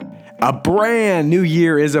A brand new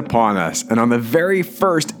year is upon us, and on the very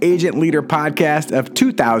first Agent Leader podcast of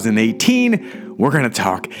 2018, we're going to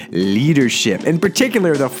talk leadership. In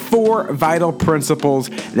particular, the 4 vital principles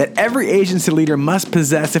that every agency leader must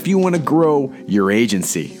possess if you want to grow your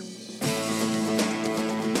agency.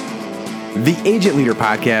 The Agent Leader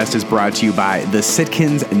podcast is brought to you by the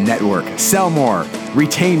Sitkins Network. Sell more,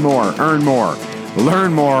 retain more, earn more.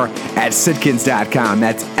 Learn more at sitkins.com.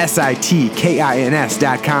 That's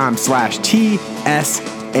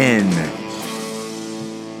sitkins.com/TSN.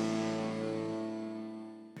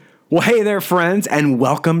 Well, hey there, friends, and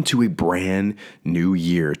welcome to a brand new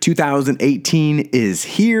year. 2018 is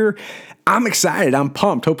here. I'm excited. I'm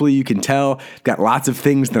pumped. Hopefully you can tell. Got lots of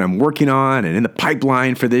things that I'm working on and in the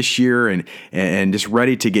pipeline for this year and just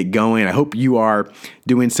ready to get going. I hope you are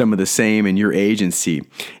doing some of the same in your agency.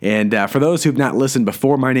 And for those who've not listened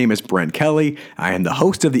before, my name is Brent Kelly. I am the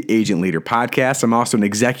host of the Agent Leader podcast. I'm also an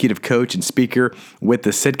executive coach and speaker with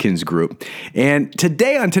the Sitkins Group. And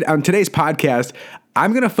today on today's podcast,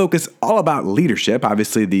 I'm going to focus all about leadership.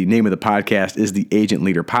 Obviously, the name of the podcast is the Agent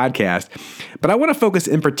Leader Podcast, but I want to focus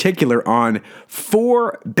in particular on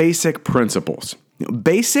 4 basic principles.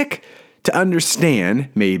 Basic to understand,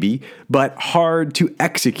 maybe, but hard to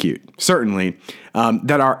execute, certainly,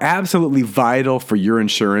 that are absolutely vital for your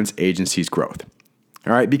insurance agency's growth.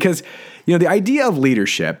 All right, because the idea of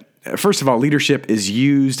leadership, first of all, leadership is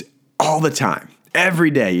used all the time.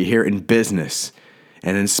 Every day you hear it in business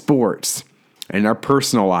and in sports, in our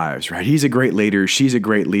personal lives, right? He's a great leader. She's a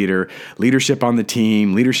great leader. Leadership on the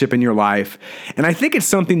team, leadership in your life. And I think it's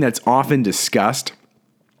something that's often discussed.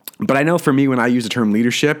 But I know for me, when I use the term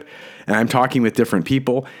leadership and I'm talking with different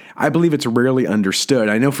people, I believe it's rarely understood.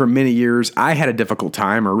 I know for many years, I had a difficult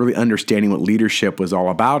time or really understanding what leadership was all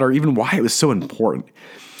about or even why it was so important.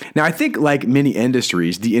 Now, I think like many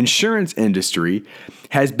industries, the insurance industry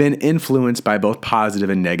has been influenced by both positive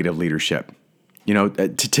and negative leadership.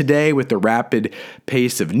 Today with the rapid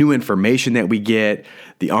pace of new information that we get,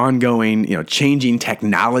 the ongoing, changing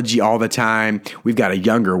technology all the time, we've got a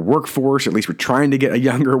younger workforce, at least we're trying to get a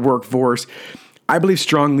younger workforce. I believe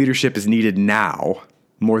strong leadership is needed now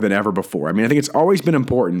more than ever before. I think it's always been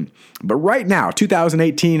important, but right now,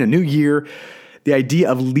 2018, a new year, the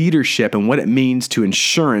idea of leadership and what it means to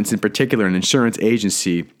insurance, in particular an insurance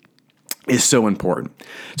agency, is so important.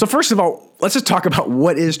 So first of all, let's just talk about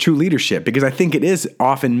what is true leadership, because I think it is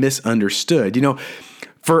often misunderstood.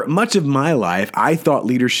 For much of my life, I thought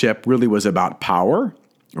leadership really was about power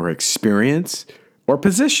or experience or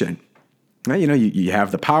position. You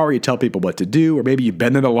have the power, you tell people what to do, or maybe you've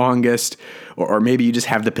been there the longest, or maybe you just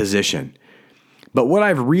have the position. But what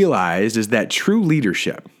I've realized is that true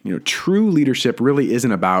leadership really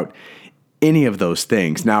isn't about any of those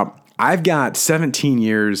things. Now, I've got 17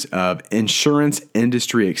 years of insurance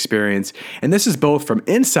industry experience, and this is both from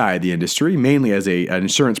inside the industry, mainly as an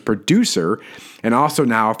insurance producer, and also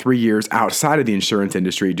now 3 years outside of the insurance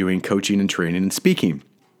industry doing coaching and training and speaking.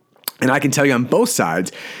 And I can tell you on both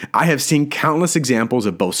sides, I have seen countless examples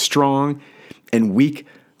of both strong and weak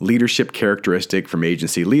leadership characteristic from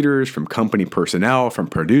agency leaders, from company personnel, from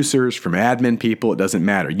producers, from admin people, it doesn't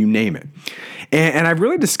matter, you name it. And I've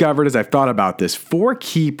really discovered as I've thought about this 4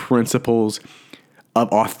 key principles of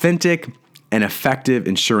authentic and effective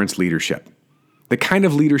insurance leadership. The kind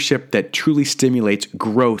of leadership that truly stimulates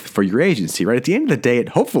growth for your agency, right? At the end of the day,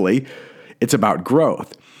 hopefully, it's about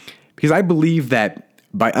growth. Because I believe that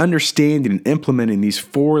by understanding and implementing these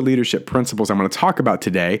 4 leadership principles I'm going to talk about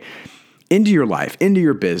today into your life, into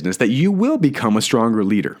your business, that you will become a stronger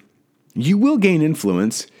leader. You will gain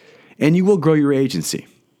influence and you will grow your agency.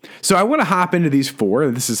 So I want to hop into these 4.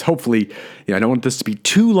 This is hopefully, I don't want this to be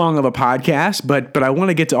too long of a podcast, but I want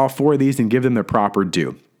to get to all 4 of these and give them their proper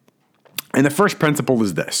due. And the first principle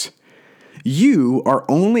is this: you are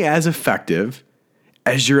only as effective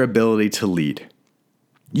as your ability to lead.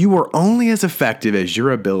 You are only as effective as your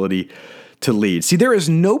ability to lead. See, there is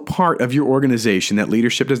no part of your organization that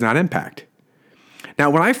leadership does not impact. Now,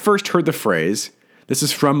 when I first heard the phrase, this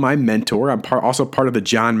is from my mentor, I'm also part of the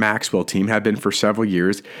John Maxwell team, have been for several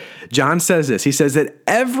years. John says this, he says that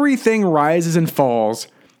everything rises and falls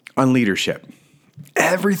on leadership.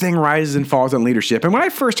 Everything rises and falls on leadership. And when I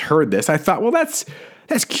first heard this, I thought, well, that's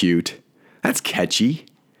cute. That's catchy.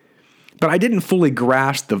 But I didn't fully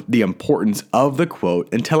grasp the importance of the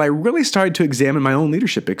quote until I really started to examine my own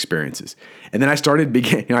leadership experiences. And then I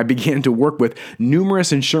began to work with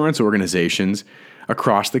numerous insurance organizations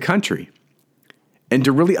across the country. And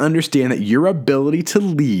to really understand that your ability to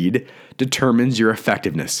lead determines your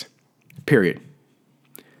effectiveness, period.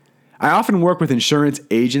 I often work with insurance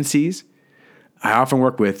agencies. I often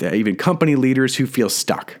work with even company leaders who feel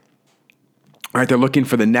stuck. Right? They're looking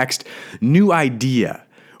for the next new idea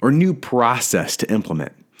or new process to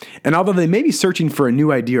implement. And although they may be searching for a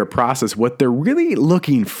new idea or process, what they're really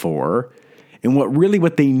looking for and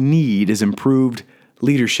what they need is improved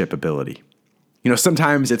leadership ability.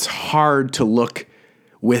 Sometimes it's hard to look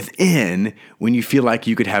within when you feel like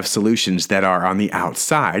you could have solutions that are on the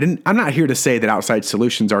outside. And I'm not here to say that outside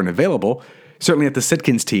solutions aren't available. Certainly at the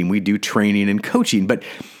Sitkins team, we do training and coaching, but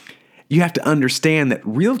you have to understand that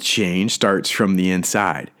real change starts from the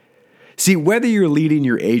inside. See, whether you're leading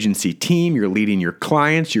your agency team, you're leading your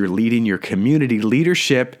clients, you're leading your community,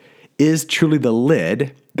 leadership is truly the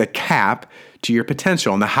lid, the cap to your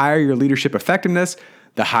potential. And the higher your leadership effectiveness,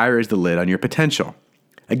 the higher is the lid on your potential.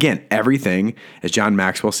 Again, everything, as John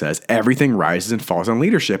Maxwell says, everything rises and falls on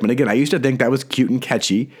leadership. And again, I used to think that was cute and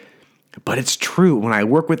catchy, but it's true. When I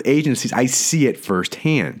work with agencies, I see it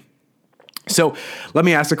firsthand. So let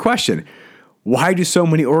me ask a question. Why do so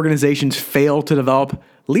many organizations fail to develop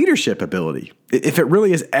leadership ability? If it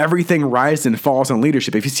really is everything rises and falls on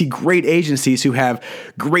leadership, if you see great agencies who have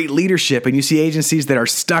great leadership and you see agencies that are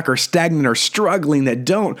stuck or stagnant or struggling that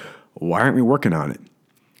don't, why aren't we working on it?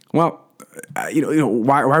 Well,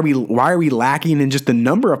 why are we lacking in just the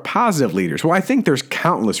number of positive leaders? Well, I think there's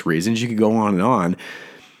countless reasons. You could go on and on.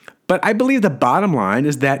 But I believe the bottom line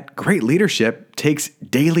is that great leadership takes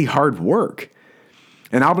daily hard work.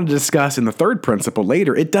 And I'm going to discuss in the third principle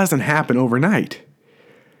later, it doesn't happen overnight.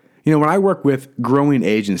 When I work with growing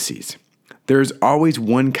agencies, there's always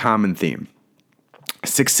one common theme.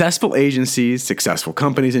 Successful agencies, successful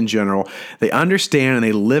companies in general, they understand and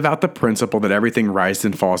they live out the principle that everything rises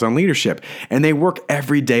and falls on leadership. And they work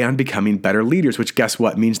every day on becoming better leaders, which guess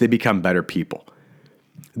what? Means they become better people.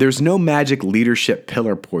 There's no magic leadership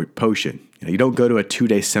pillar potion. You don't go to a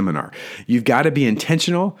 2-day seminar. You've got to be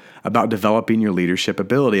intentional about developing your leadership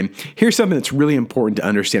ability. And here's something that's really important to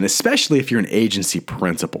understand, especially if you're an agency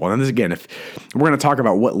principal. And this, again, if we're going to talk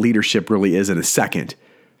about what leadership really is in a second.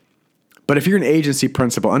 But if you're an agency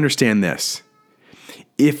principal, understand this.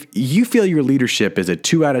 If you feel your leadership is a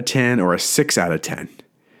 2 out of 10 or a 6 out of 10,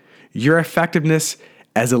 your effectiveness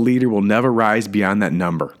as a leader will never rise beyond that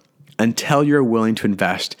number until you're willing to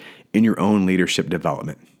invest in your own leadership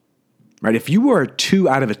development. Right? If you are a 2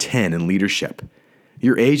 out of a 10 in leadership,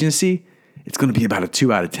 your agency, it's going to be about a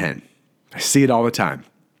 2 out of 10. I see it all the time.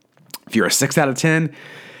 If you're a 6 out of 10,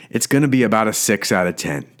 it's going to be about a 6 out of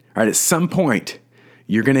 10. All right? At some point,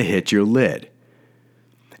 you're going to hit your lid.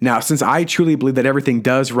 Now, since I truly believe that everything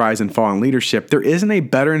does rise and fall in leadership, there isn't a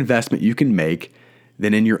better investment you can make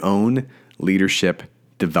than in your own leadership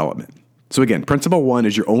development. So again, principle 1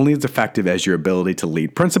 is you're only as effective as your ability to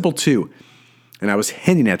lead. Principle 2, and I was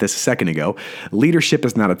hinting at this a second ago, leadership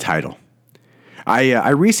is not a title. I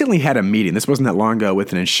recently had a meeting, this wasn't that long ago,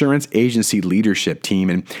 with an insurance agency leadership team.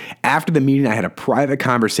 And after the meeting, I had a private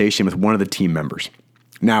conversation with one of the team members.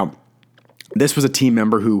 Now, this was a team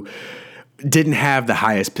member who didn't have the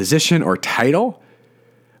highest position or title,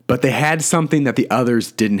 but they had something that the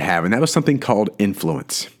others didn't have, and that was something called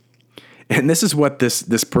influence. And this is what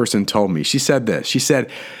this person told me. She said this. She said,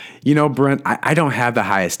 Brent, I don't have the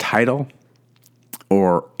highest title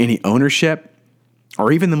or any ownership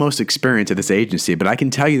or even the most experience at this agency, but I can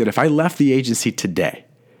tell you that if I left the agency today,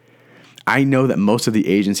 I know that most of the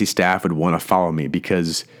agency staff would want to follow me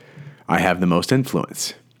because I have the most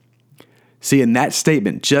influence. See, and that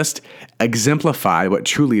statement just exemplified what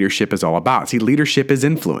true leadership is all about. See, leadership is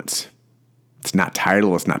influence. It's not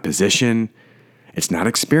title, it's not position, it's not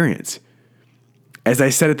experience. As I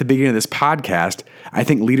said at the beginning of this podcast, I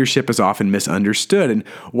think leadership is often misunderstood. And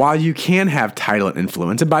while you can have title and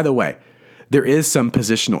influence, and by the way, there is some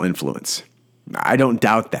positional influence. I don't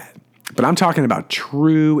doubt that. But I'm talking about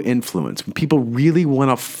true influence, when people really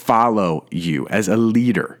want to follow you as a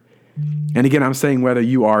leader. And again, I'm saying whether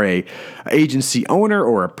you are an agency owner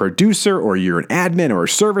or a producer or you're an admin or a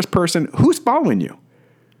service person, who's following you?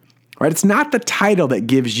 Right? It's not the title that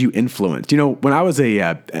gives you influence. When I was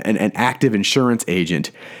an active insurance agent,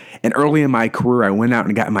 and early in my career, I went out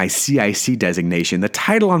and got my CIC designation. The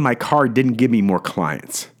title on my card didn't give me more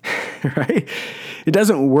clients, right? It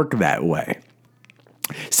doesn't work that way.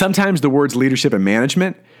 Sometimes the words leadership and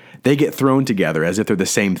management, they get thrown together as if they're the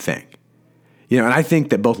same thing. And I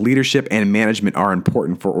think that both leadership and management are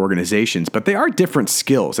important for organizations, but they are different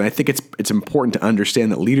skills. And I think it's important to understand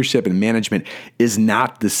that leadership and management is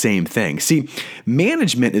not the same thing. See,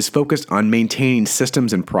 management is focused on maintaining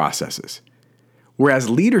systems and processes, whereas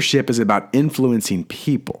leadership is about influencing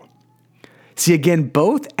people. See, again,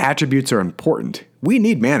 both attributes are important. We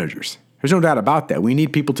need managers. There's no doubt about that. We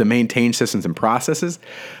need people to maintain systems and processes,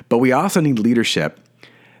 but we also need leadership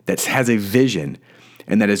that has a vision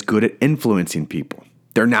and that is good at influencing people.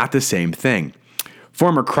 They're not the same thing.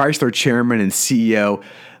 Former Chrysler chairman and CEO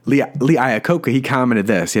Lee Iacocca, he commented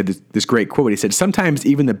this. He had this great quote. He said, "Sometimes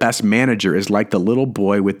even the best manager is like the little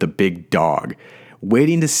boy with the big dog,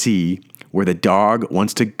 waiting to see where the dog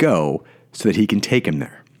wants to go so that he can take him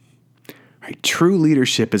there." Right? True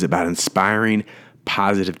leadership is about inspiring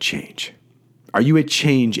positive change. Are you a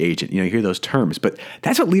change agent? You hear those terms, but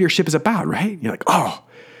that's what leadership is about, right? You're like, oh,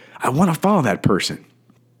 I want to follow that person.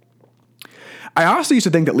 I also used to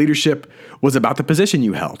think that leadership was about the position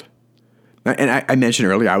you held. And I mentioned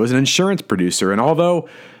earlier, I was an insurance producer. And although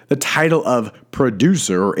the title of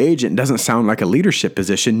producer or agent doesn't sound like a leadership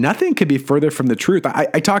position, nothing could be further from the truth.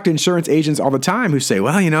 I talk to insurance agents all the time who say,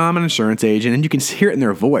 well, I'm an insurance agent, and you can hear it in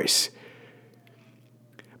their voice.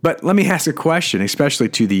 But let me ask a question, especially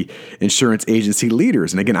to the insurance agency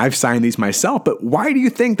leaders. And again, I've signed these myself, but why do you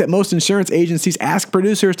think that most insurance agencies ask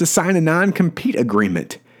producers to sign a non-compete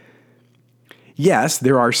agreement? Yes,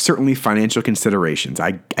 there are certainly financial considerations.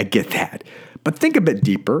 I get that. But think a bit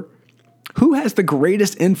deeper. Who has the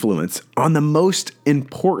greatest influence on the most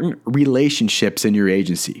important relationships in your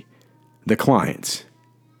agency? The clients.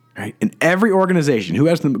 Right? In every organization, who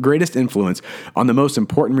has the greatest influence on the most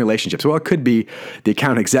important relationships? Well, it could be the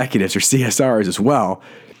account executives or CSRs as well,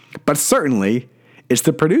 but certainly it's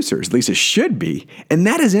the producers, at least it should be, and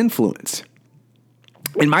that is influence.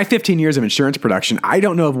 In my 15 years of insurance production, I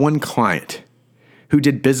don't know of one client who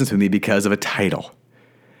did business with me because of a title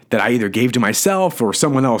that I either gave to myself or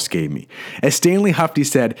someone else gave me. As Stanley Hufty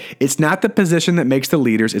said, it's not the position that makes the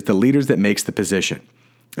leaders, it's the leaders that makes the position.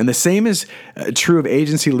 And the same is true of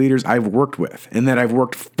agency leaders I've worked with and that I've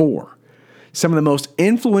worked for. Some of the most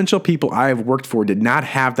influential people I have worked for did not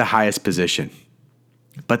have the highest position,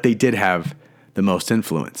 but they did have the most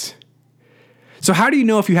influence. So how do you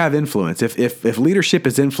know if you have influence, if leadership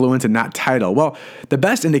is influence and not title? Well, the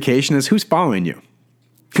best indication is who's following you.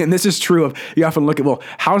 And this is true of, you often look at, well,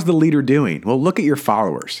 how's the leader doing? Well, look at your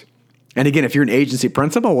followers. And again, if you're an agency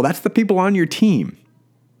principal, well, that's the people on your team.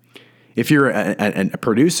 If you're a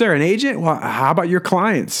producer, an agent, well, how about your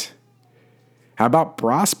clients? How about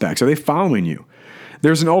prospects? Are they following you?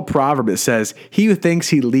 There's an old proverb that says, he who thinks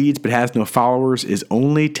he leads but has no followers is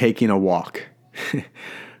only taking a walk.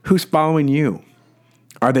 Who's following you?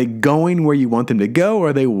 Are they going where you want them to go, or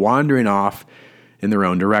are they wandering off in their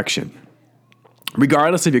own direction?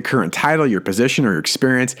 Regardless of your current title, your position, or your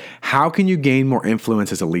experience, how can you gain more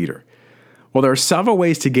influence as a leader? Well, there are several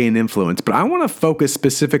ways to gain influence, but I want to focus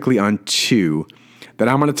specifically on two that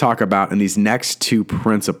I'm going to talk about in these next two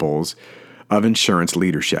principles of insurance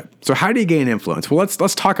leadership. So how do you gain influence? Well,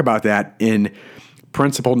 let's talk about that in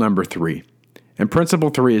principle number 3. And principle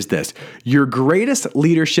 3 is this: your greatest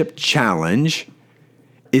leadership challenge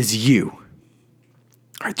is you.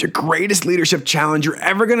 All right, your greatest leadership challenge you're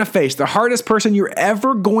ever going to face, the hardest person you're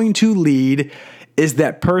ever going to lead, is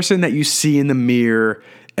that person that you see in the mirror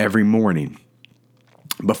every morning.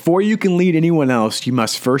 Before you can lead anyone else, you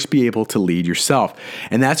must first be able to lead yourself.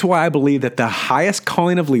 And that's why I believe that the highest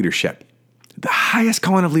calling of leadership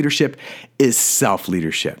is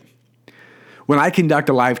self-leadership. When I conduct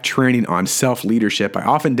a live training on self-leadership, I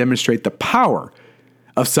often demonstrate the power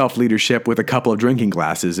of self-leadership with a couple of drinking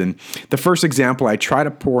glasses. And the first example, I try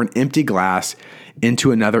to pour an empty glass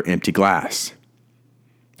into another empty glass.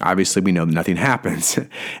 Obviously, we know that nothing happens.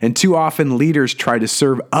 And too often, leaders try to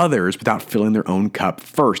serve others without filling their own cup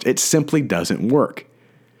first. It simply doesn't work.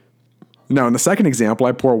 Now, in the second example,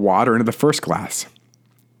 I pour water into the first glass.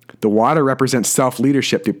 The water represents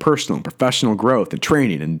self-leadership through personal and professional growth and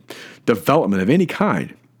training and development of any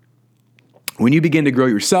kind. When you begin to grow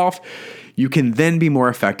yourself, you can then be more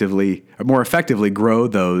effectively grow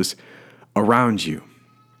those around you.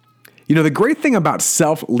 You know, the great thing about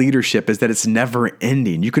self-leadership is that it's never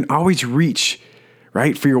ending. You can always reach,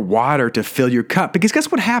 right, for your water to fill your cup. Because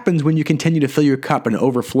guess what happens when you continue to fill your cup and it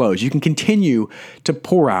overflows? You can continue to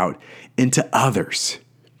pour out into others.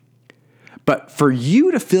 But for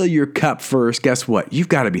you to fill your cup first, guess what? You've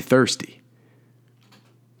got to be thirsty.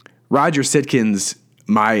 Roger Sitkins,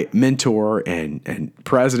 my mentor and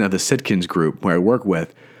president of the Sitkins group where I work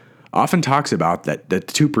with, often talks about that the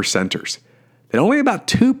 2%ers. That only about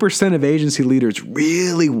 2% of agency leaders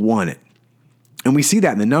really want it. And we see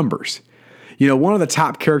that in the numbers. You know, one of the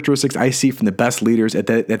top characteristics I see from the best leaders is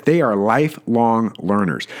that they are lifelong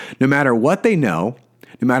learners. No matter what they know,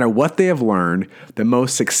 no matter what they have learned, the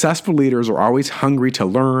most successful leaders are always hungry to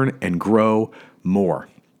learn and grow more.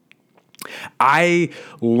 I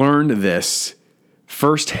learned this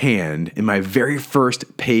firsthand in my very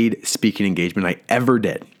first paid speaking engagement I ever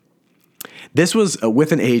did. This was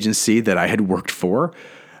with an agency that I had worked for.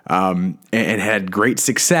 and had great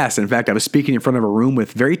success. In fact, I was speaking in front of a room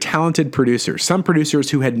with very talented producers, some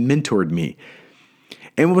producers who had mentored me.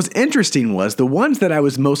 And what was interesting was the ones that I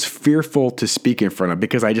was most fearful to speak in front of,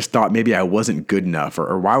 because I just thought maybe I wasn't good enough,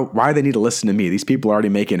 or why they need to listen to me. These people are already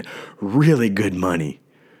making really good money.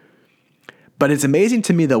 But it's amazing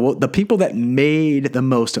to me that the people that made the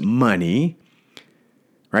most money,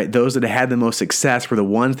 right, those that had the most success, were the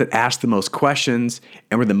ones that asked the most questions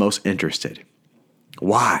and were the most interested.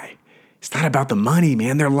 Why? It's not about the money,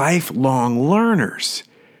 man. They're lifelong learners.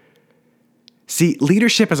 See,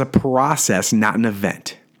 leadership is a process, not an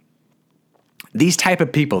event. These type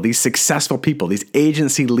of people, these successful people, these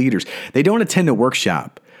agency leaders, they don't attend a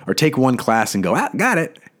workshop or take one class and go, got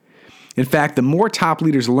it. In fact, the more top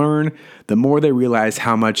leaders learn, the more they realize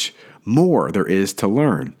how much more there is to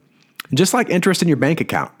learn. Just like interest in your bank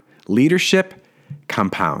account, leadership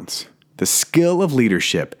compounds. The skill of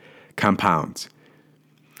leadership compounds.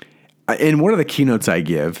 In one of the keynotes I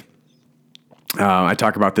give, I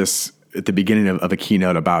talk about this at the beginning of a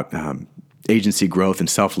keynote about agency growth and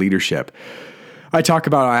self-leadership. I talk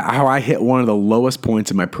about how I hit one of the lowest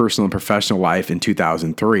points in my personal and professional life in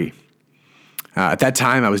 2003. At that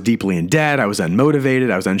time, I was deeply in debt. I was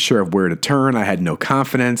unmotivated. I was unsure of where to turn. I had no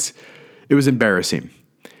confidence. It was embarrassing.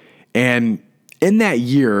 And in that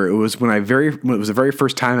year, it was the very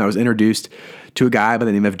first time I was introduced to a guy by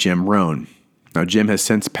the name of Jim Rohn. Now, Jim has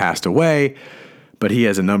since passed away, but he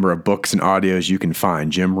has a number of books and audios you can find.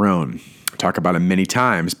 Jim Rohn. I talk about him many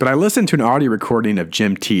times. But I listened to an audio recording of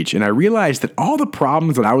Jim teach, and I realized that all the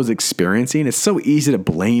problems that I was experiencing, it's so easy to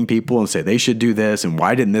blame people and say they should do this, and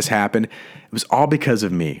why didn't this happen? It was all because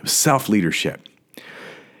of me. It was self-leadership.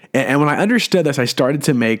 And when I understood this, I started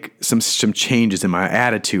to make some changes in my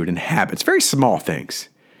attitude and habits, very small things.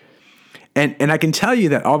 And I can tell you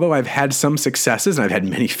that although I've had some successes and I've had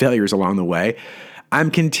many failures along the way, I'm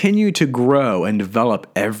continuing to grow and develop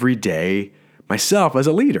every day myself as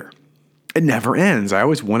a leader. It never ends. I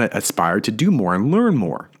always want to aspire to do more and learn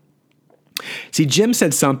more. See, Jim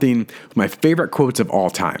said something, my favorite quotes of all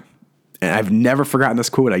time. And I've never forgotten this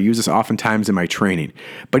quote. I use this oftentimes in my training.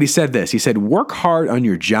 But he said this. He said, work hard on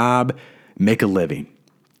your job, make a living.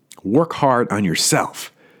 Work hard on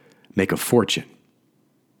yourself, make a fortune.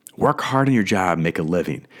 Work hard on your job, make a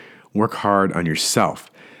living. Work hard on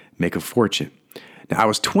yourself, make a fortune. Now, I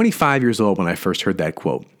was 25 years old when I first heard that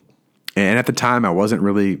quote. And at the time, I wasn't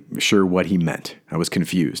really sure what he meant. I was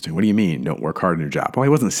confused. What do you mean, don't work hard on your job? Well, he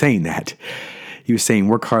wasn't saying that. He was saying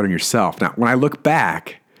work hard on yourself. Now, when I look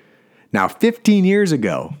back, 15 years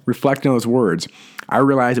ago, reflecting on those words, I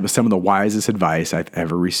realized it was some of the wisest advice I've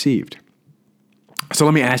ever received. So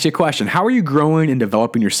let me ask you a question. How are you growing and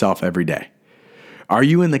developing yourself every day? Are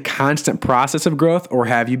you in the constant process of growth, or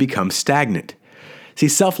have you become stagnant? See,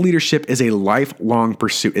 self-leadership is a lifelong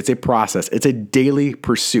pursuit. It's a process. It's a daily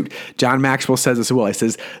pursuit. John Maxwell says this well. He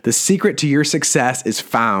says, the secret to your success is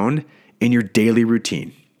found in your daily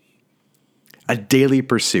routine. A daily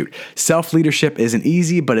pursuit. Self-leadership isn't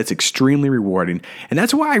easy, but it's extremely rewarding. And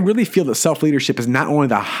that's why I really feel that self-leadership is not only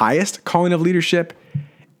the highest calling of leadership,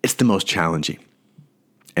 it's the most challenging.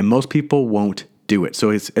 And most people won't do it. So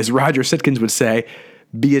as Roger Sitkins would say,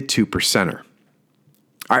 be a 2%er.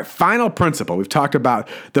 All right, final principle. We've talked about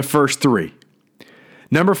the first three.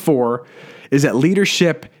 Number 4 is that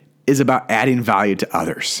leadership is about adding value to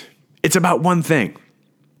others. It's about one thing.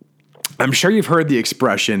 I'm sure you've heard the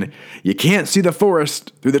expression, you can't see the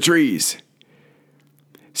forest through the trees.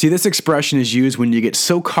 See, this expression is used when you get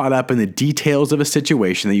so caught up in the details of a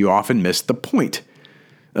situation that you often miss the point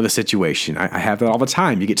of a situation. I have that all the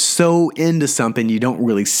time. You get so into something, you don't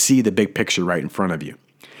really see the big picture right in front of you.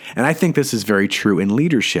 And I think this is very true in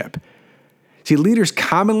leadership. See, leaders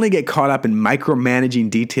commonly get caught up in micromanaging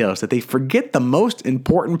details that they forget the most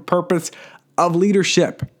important purpose of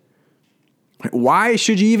leadership. Why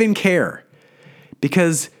should you even care?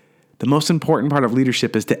 Because the most important part of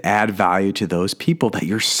leadership is to add value to those people that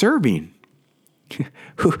you're serving.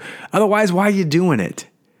 Otherwise, why are you doing it?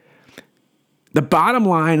 The bottom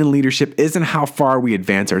line in leadership isn't how far we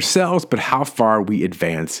advance ourselves, but how far we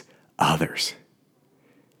advance others.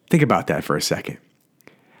 Think about that for a second.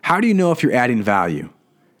 How do you know if you're adding value?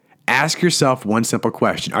 Ask yourself one simple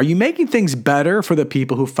question. Are you making things better for the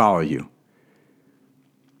people who follow you?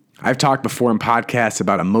 I've talked before in podcasts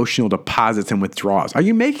about emotional deposits and withdrawals. Are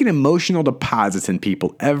you making emotional deposits in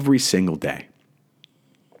people every single day?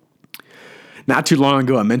 Not too long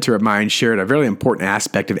ago, a mentor of mine shared a very important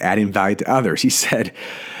aspect of adding value to others. He said,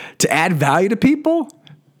 to add value to people,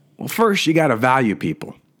 well, first you got to value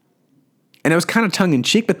people. And it was kind of tongue in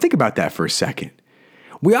cheek, but think about that for a second.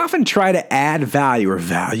 We often try to add value or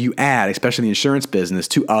value add, especially in the insurance business,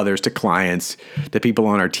 to others, to clients, to people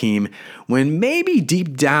on our team, when maybe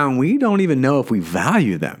deep down we don't even know if we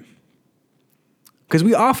value them. Because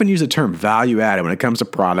we often use the term value added when it comes to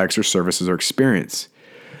products or services or experience.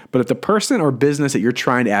 But if the person or business that you're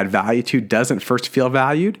trying to add value to doesn't first feel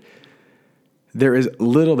valued, there is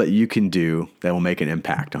little that you can do that will make an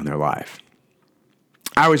impact on their life.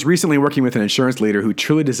 I was recently working with an insurance leader who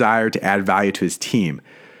truly desired to add value to his team,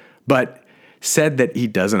 but said that he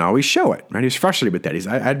doesn't always show it. Right? He was frustrated with that.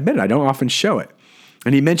 I admit it, I don't often show it.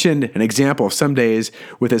 And he mentioned an example of some days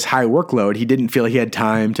with his high workload, he didn't feel he had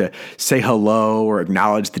time to say hello or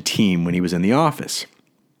acknowledge the team when he was in the office.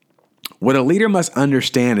 What a leader must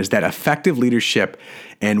understand is that effective leadership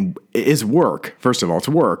is work. First of all, it's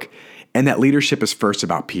work. And that leadership is first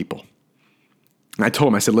about people. And I told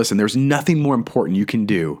him, I said, listen, there's nothing more important you can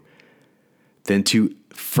do than to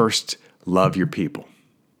first love your people.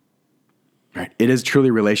 Right? It is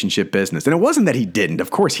truly relationship business. And it wasn't that he didn't.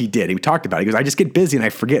 Of course he did. He talked about it. He goes, I just get busy and I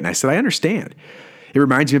forget. And I said, I understand. It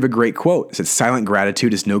reminds me of a great quote. It said, silent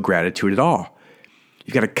gratitude is no gratitude at all.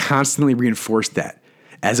 You've got to constantly reinforce that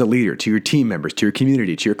as a leader to your team members, to your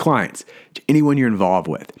community, to your clients, to anyone you're involved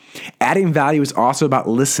with. Adding value is also about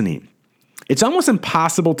listening. It's almost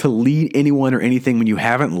impossible to lead anyone or anything when you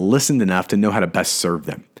haven't listened enough to know how to best serve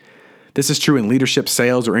them. This is true in leadership,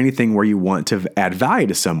 sales, or anything where you want to add value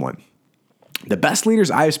to someone. The best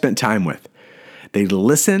leaders I have spent time with, they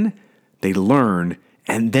listen, they learn,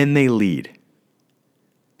 and then they lead.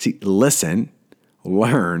 See, listen,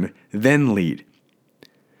 learn, then lead.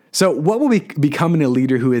 So what will becoming a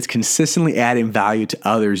leader who is consistently adding value to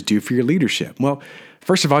others do for your leadership? Well,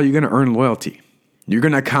 first of all, you're going to earn loyalty. You're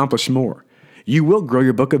going to accomplish more. You will grow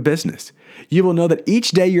your book of business. You will know that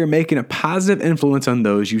each day you're making a positive influence on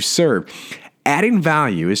those you serve. Adding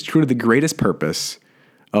value is truly the greatest purpose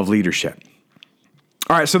of leadership.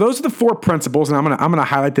 All right, so those are the 4 principles, and I'm gonna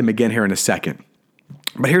highlight them again here in a second.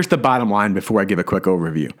 But here's the bottom line before I give a quick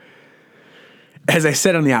overview. As I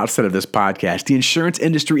said on the outset of this podcast, the insurance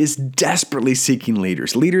industry is desperately seeking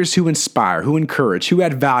leaders who inspire, who encourage, who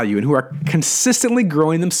add value, and who are consistently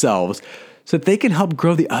growing themselves so that they can help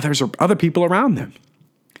grow the others or other people around them.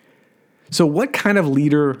 So what kind of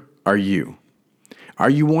leader are you? Are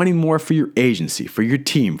you wanting more for your agency, for your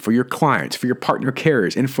team, for your clients, for your partner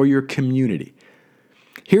carriers, and for your community?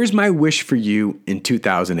 Here's my wish for you in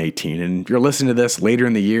 2018. And if you're listening to this later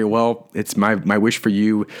in the year, well, it's my wish for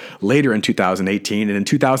you later in 2018 and in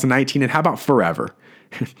 2019, and how about forever?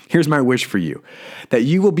 Here's my wish for you, that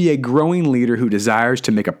you will be a growing leader who desires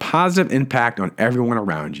to make a positive impact on everyone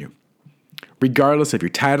around you, regardless of your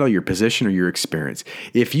title, your position, or your experience.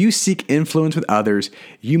 If you seek influence with others,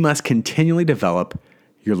 you must continually develop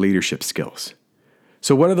your leadership skills.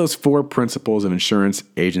 So what are those 4 principles of insurance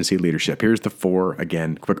agency leadership? Here's the 4,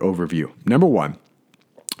 again, quick overview. Number 1,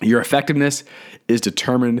 your effectiveness is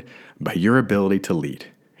determined by your ability to lead.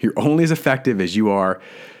 You're only as effective as you are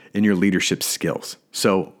in your leadership skills.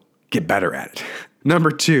 So get better at it. Number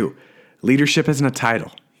 2, leadership isn't a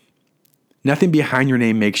title. Nothing behind your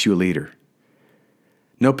name makes you a leader.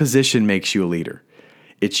 No position makes you a leader.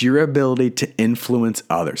 It's your ability to influence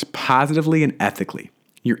others positively and ethically.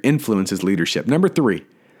 Your influence is leadership. Number 3,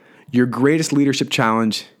 your greatest leadership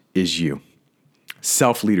challenge is you.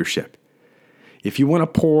 Self-leadership. If you want to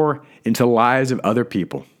pour into the lives of other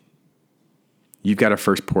people, you've got to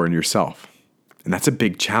first pour in yourself. And that's a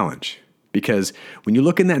big challenge because when you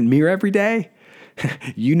look in that mirror every day,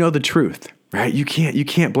 you know the truth, right? You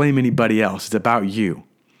can't blame anybody else. It's about you.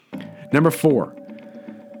 Number 4,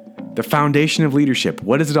 the foundation of leadership.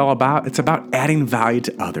 What is it all about? It's about adding value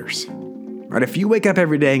to others. Right? If you wake up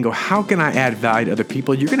every day and go, how can I add value to other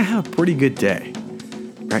people? You're going to have a pretty good day.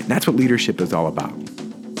 Right? And that's what leadership is all about.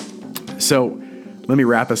 So let me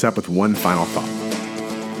wrap us up with one final thought.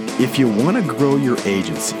 If you want to grow your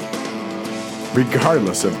agency,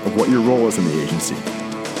 regardless of what your role is in the agency,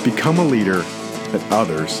 become a leader that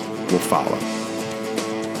others will follow.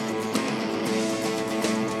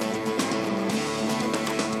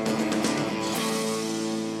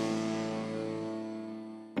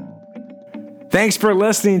 Thanks for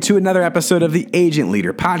listening to another episode of the Agent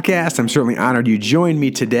Leader Podcast. I'm certainly honored you joined me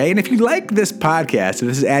today. And if you like this podcast, if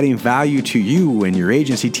this is adding value to you and your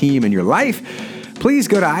agency team and your life, please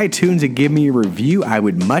go to iTunes and give me a review. I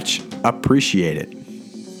would much appreciate it.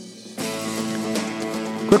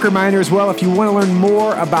 Quick reminder as well, if you want to learn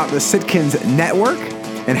more about the Sitkins Network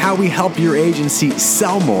and how we help your agency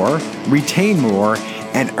sell more, retain more,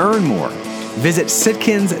 and earn more, visit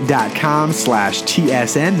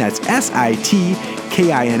sitkins.com/TSN. That's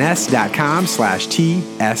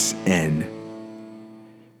SITKINS.com/TSN.